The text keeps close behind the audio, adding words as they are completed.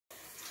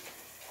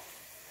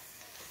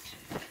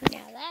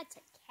That's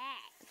a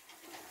cat.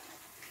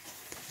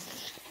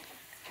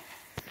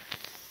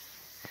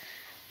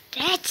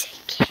 That's a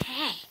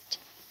cat.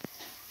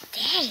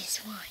 That is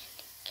one.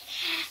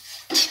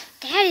 Cat.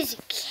 That is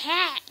a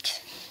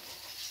cat.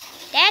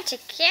 That's a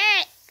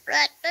cat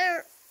right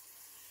there.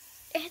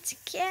 That's a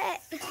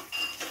cat.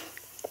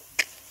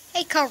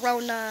 Hey,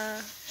 Corona.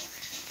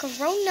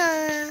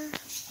 Corona.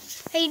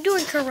 How you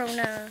doing,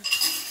 Corona?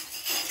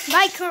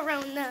 Bye,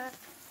 Corona.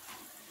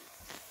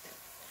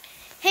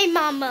 Hey,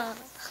 Mama.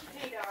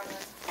 Hey, darling.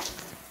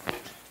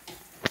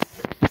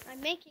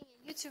 I'm making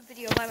a YouTube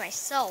video by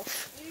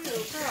myself. Ew,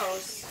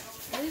 gross.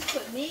 At least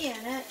put me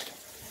in it.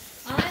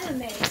 I'm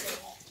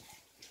amazing.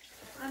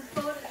 I'm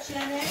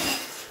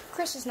photogenic.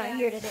 Chris is not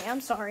here today.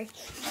 I'm sorry.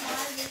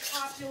 Highly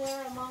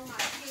popular among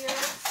my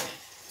peers.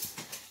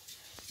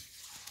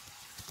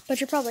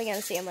 But you're probably going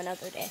to see him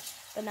another day.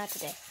 But not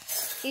today.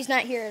 He's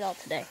not here at all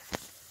today.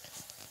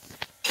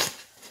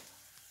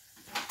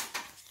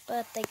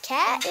 But the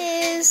cat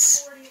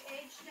is... 40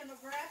 age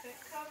demographic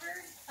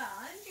covered.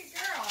 I'm your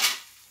girl.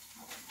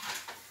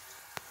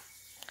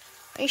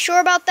 Are you sure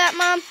about that,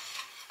 Mom?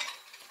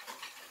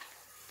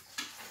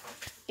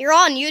 You're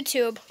on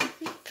YouTube.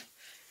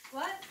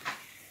 What?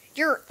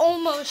 You're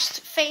almost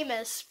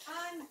famous.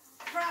 I'm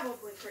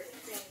probably pretty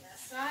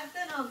famous. I've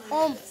been on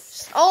the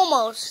news.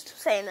 Almost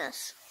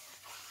famous.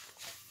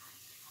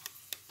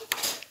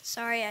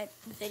 Sorry, I'm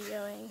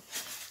videoing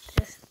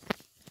this.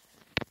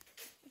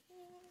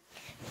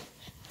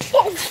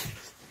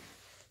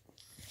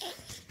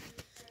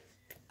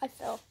 I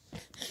fell.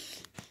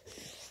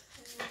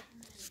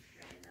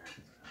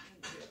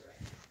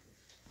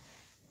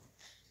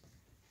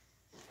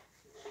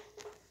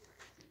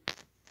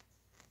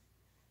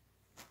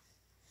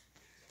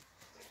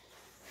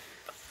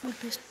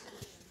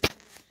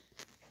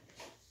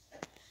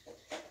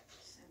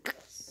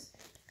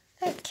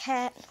 That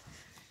cat.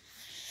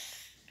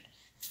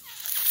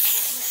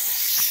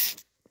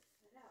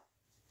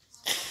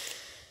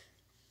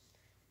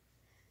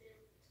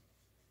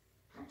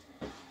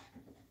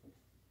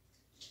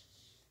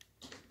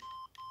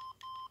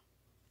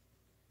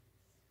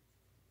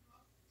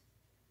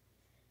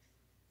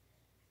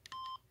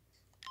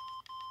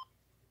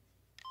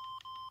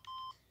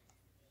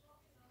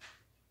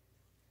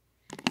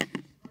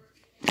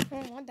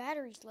 Oh, my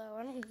battery's low.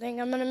 I don't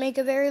think I'm going to make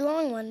a very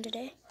long one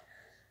today.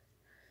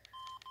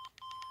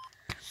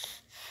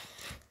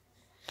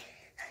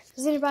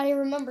 Does anybody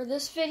remember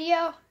this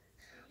video?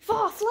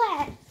 Fall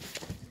flat!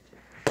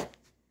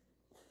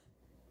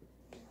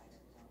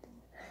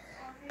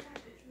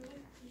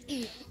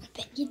 I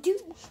bet you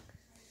do.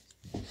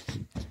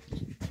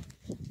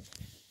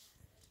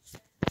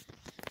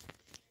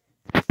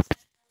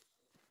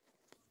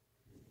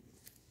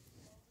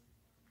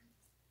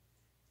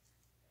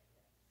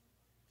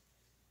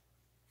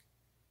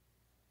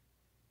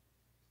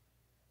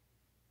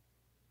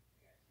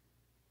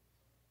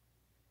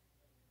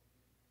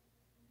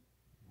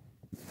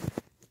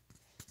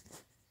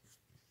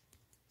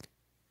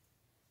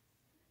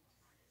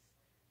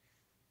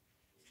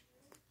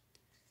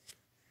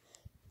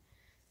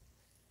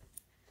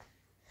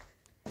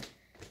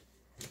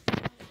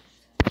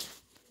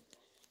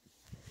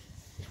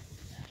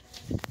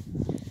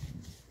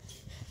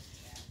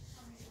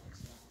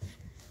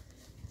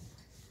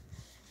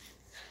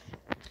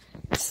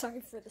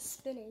 Sorry for the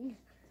spinning.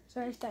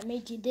 Sorry if that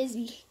made you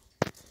dizzy.